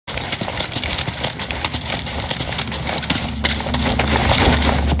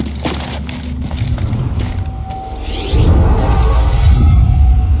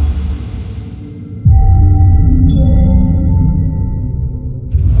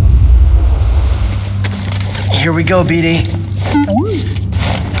Here we go, BD.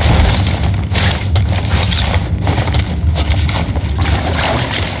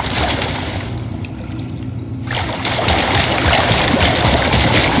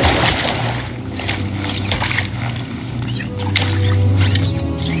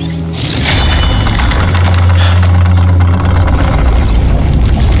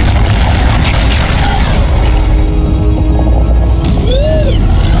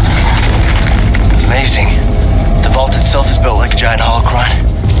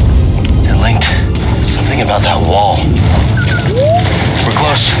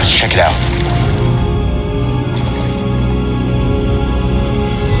 Check it out.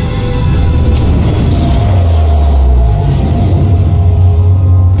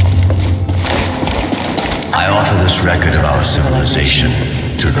 I offer this record of our civilization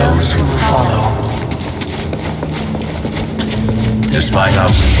to those who will follow. Despite our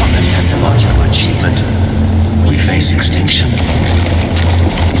technological achievement, we face extinction.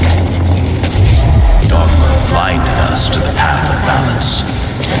 Dogma blinded us to the path of balance.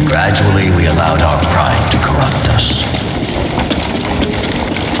 And gradually we allowed our pride to corrupt us.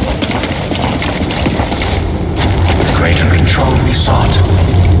 The greater control we sought,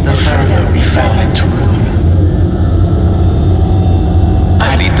 the further we fell into ruin.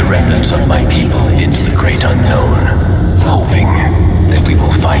 I lead the remnants of my people into the great unknown, hoping that we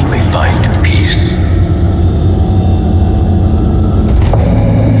will finally find peace.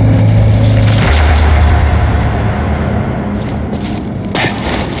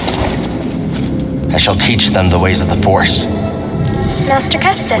 I shall teach them the ways of the Force. Master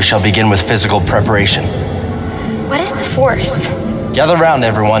Kestis. We shall begin with physical preparation. What is the Force? Gather round,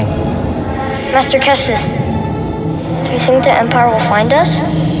 everyone. Master Kestis, do you think the Empire will find us?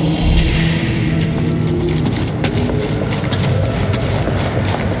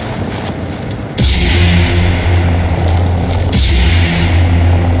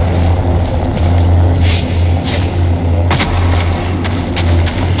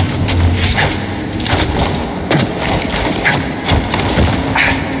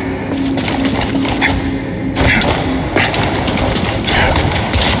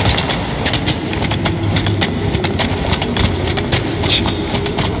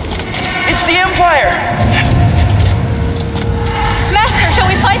 Master, shall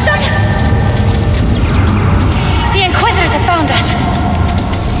we fight them? The Inquisitors have found us.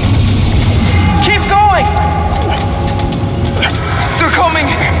 Keep going! They're coming!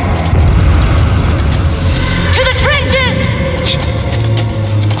 To the trenches!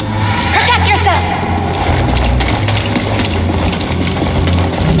 Protect yourself!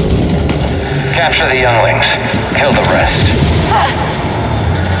 Capture the younglings. Kill the rest.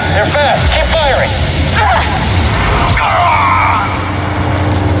 They're fast. Keep firing.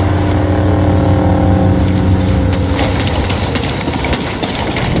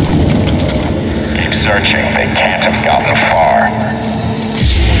 Keep searching. They can't have gotten far.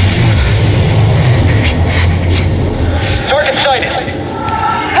 Target sighted.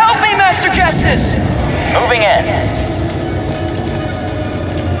 Help me, Master Kestis! Moving in.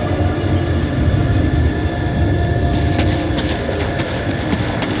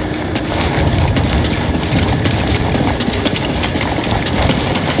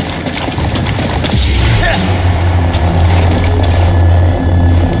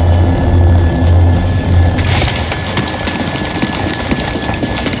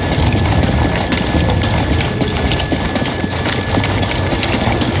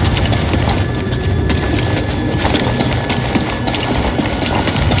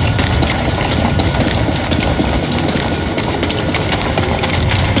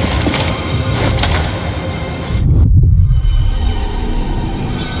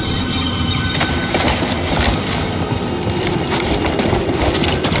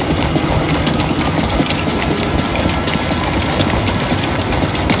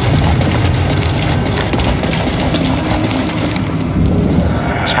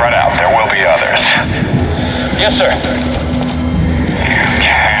 Yes, sir. You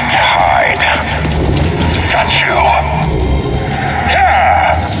can't hide. Got you.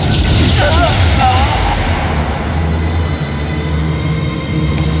 Yeah!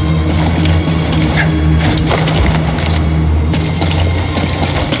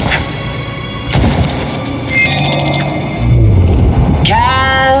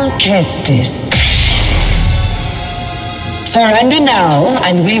 Cal Kestis. Surrender now,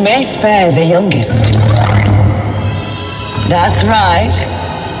 and we may spare the youngest. That's right.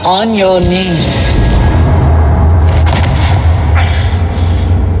 On your knees.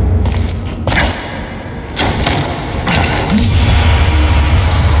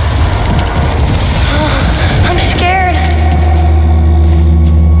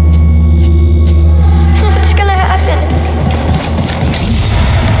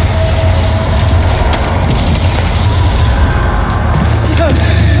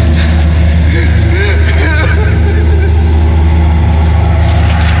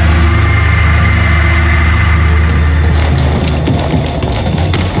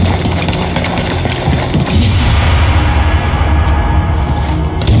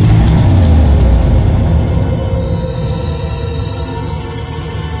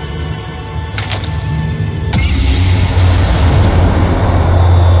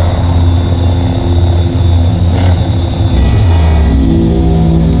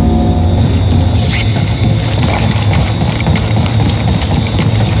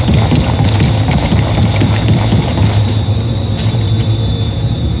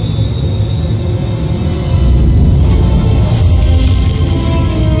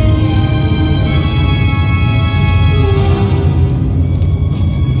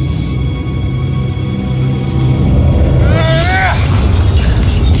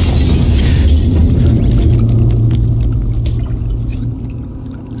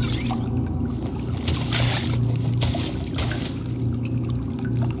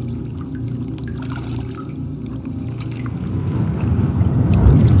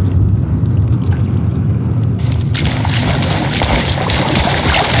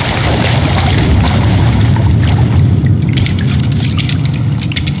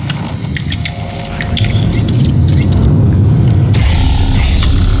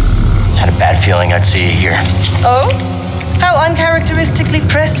 I'd see you here. Oh? How uncharacteristically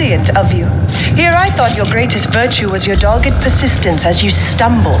prescient of you. Here I thought your greatest virtue was your dogged persistence as you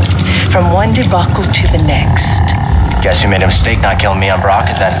stumbled from one debacle to the next. Guess you made a mistake not killing me on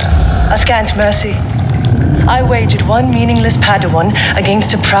Brockett then. A scant mercy. I wagered one meaningless Padawan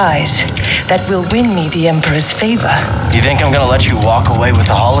against a prize that will win me the Emperor's favor. You think I'm gonna let you walk away with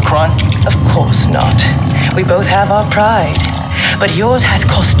the holocron? Of course not. We both have our pride. But yours has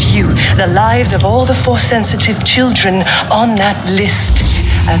cost you the lives of all the Force-sensitive children on that list,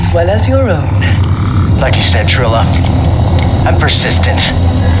 as well as your own. Like you said, Trilla, I'm persistent.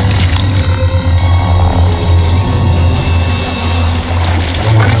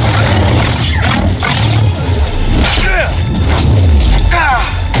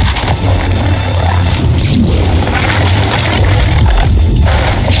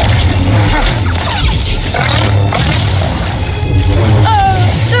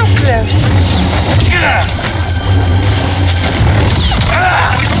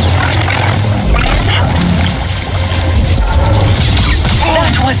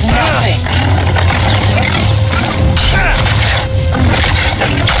 That was nothing.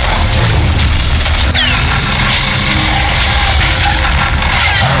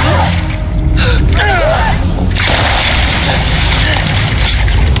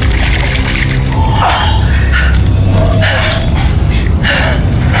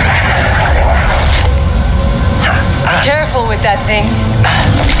 Careful with that thing.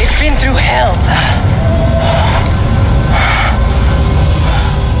 It's been through hell.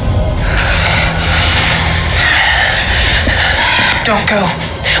 Don't go.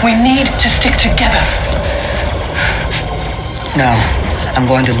 We need to stick together. No. I'm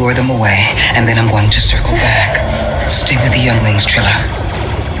going to lure them away, and then I'm going to circle back. Stay with the younglings, Trilla.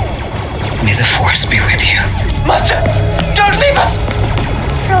 May the Force be with you. Master, don't leave us!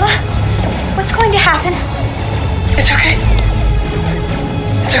 Trilla, what's going to happen? It's okay.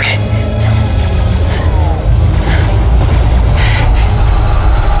 It's okay.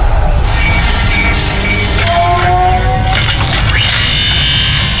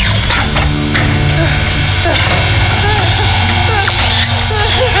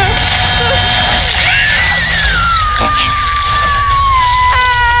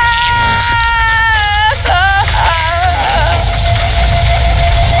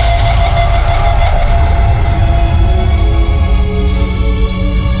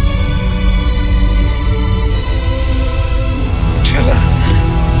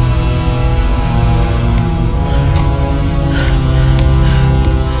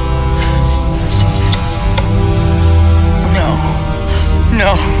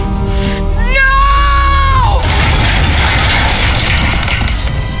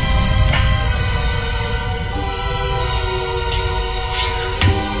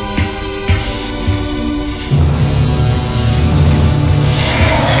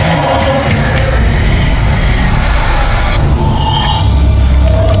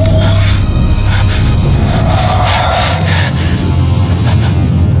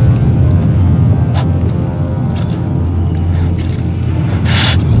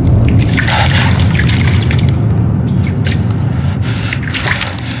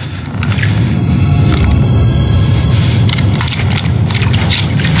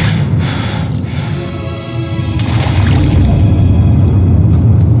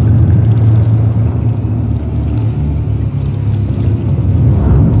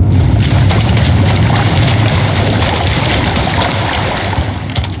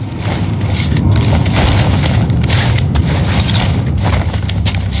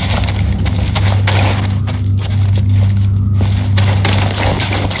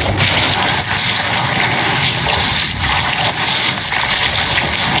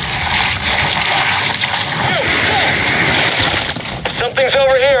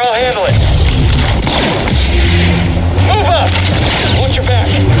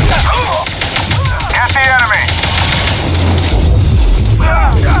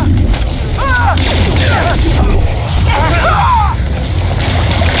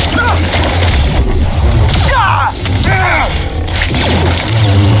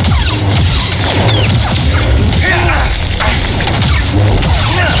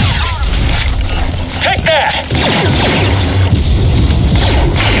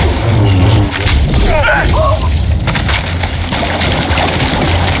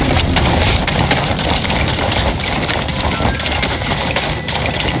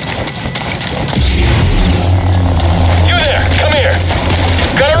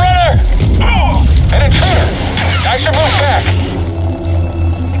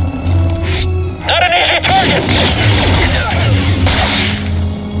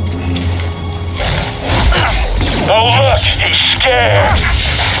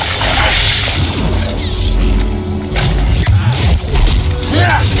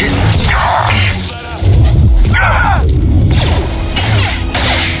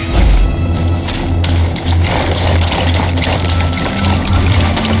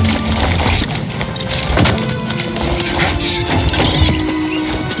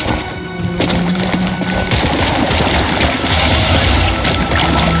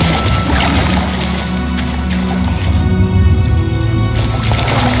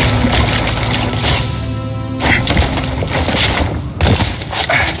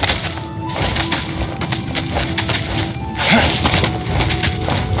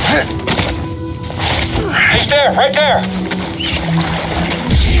 right there!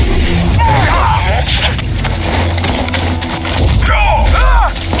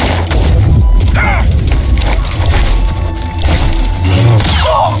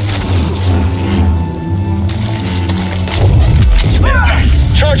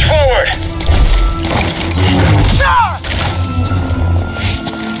 Charge forward!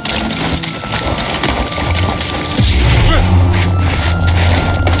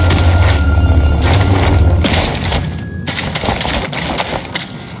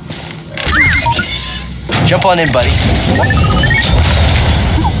 Jump on in, buddy.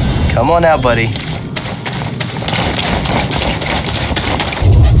 Come on out, buddy.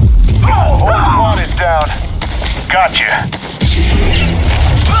 One is down. Gotcha.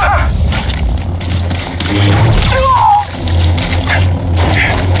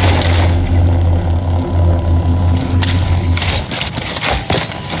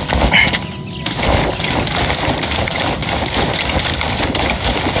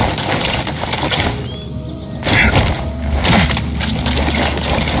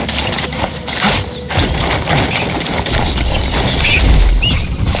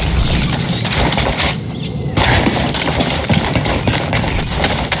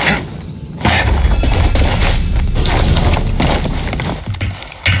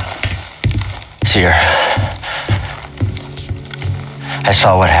 Seer, I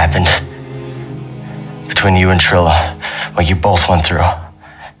saw what happened between you and Trilla, what you both went through.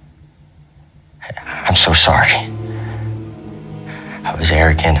 I'm so sorry. I was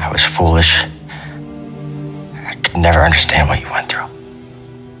arrogant, I was foolish. I could never understand what you went through.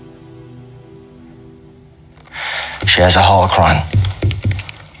 She has a holocron.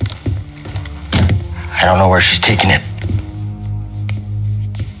 I don't know where she's taking it.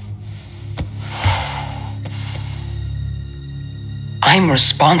 I'm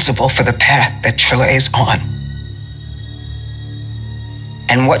responsible for the path that Trilla is on.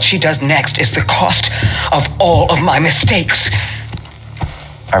 And what she does next is the cost of all of my mistakes.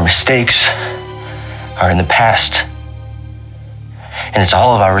 Our mistakes are in the past. And it's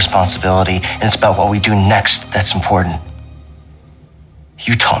all of our responsibility, and it's about what we do next that's important.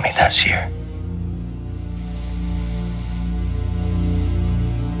 You taught me that, Seer.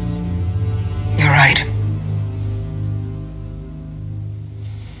 You're right.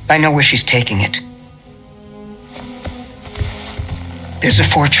 I know where she's taking it. There's a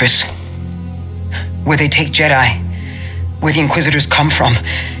fortress where they take Jedi, where the Inquisitors come from.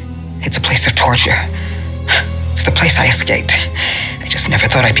 It's a place of torture. It's the place I escaped. I just never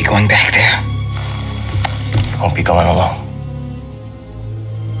thought I'd be going back there. You won't be going alone.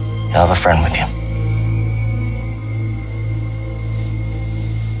 You'll have a friend with you.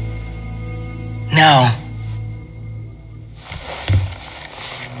 No.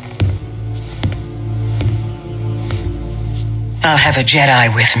 I'll have a Jedi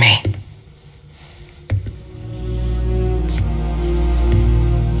with me.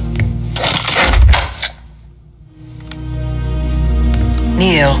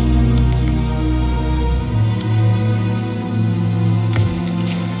 Neil.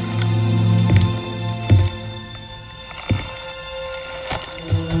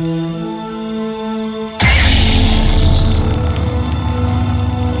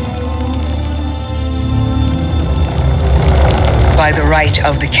 By the right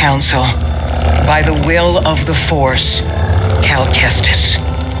of the Council, by the will of the Force, Cal Kestis.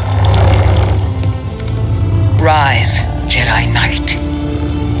 Rise, Jedi Knight.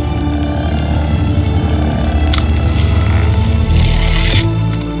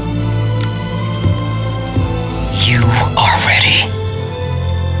 You are ready.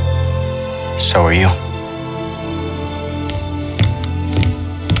 So are you.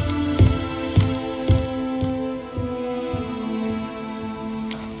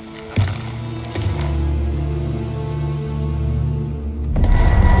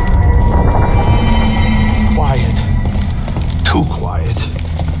 Too quiet.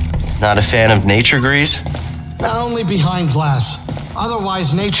 Not a fan of nature, Grease? Only behind glass.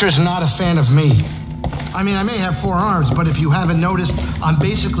 Otherwise, nature's not a fan of me. I mean, I may have 4 arms, but if you haven't noticed, I'm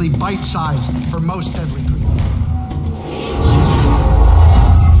basically bite-sized for most deadly creatures.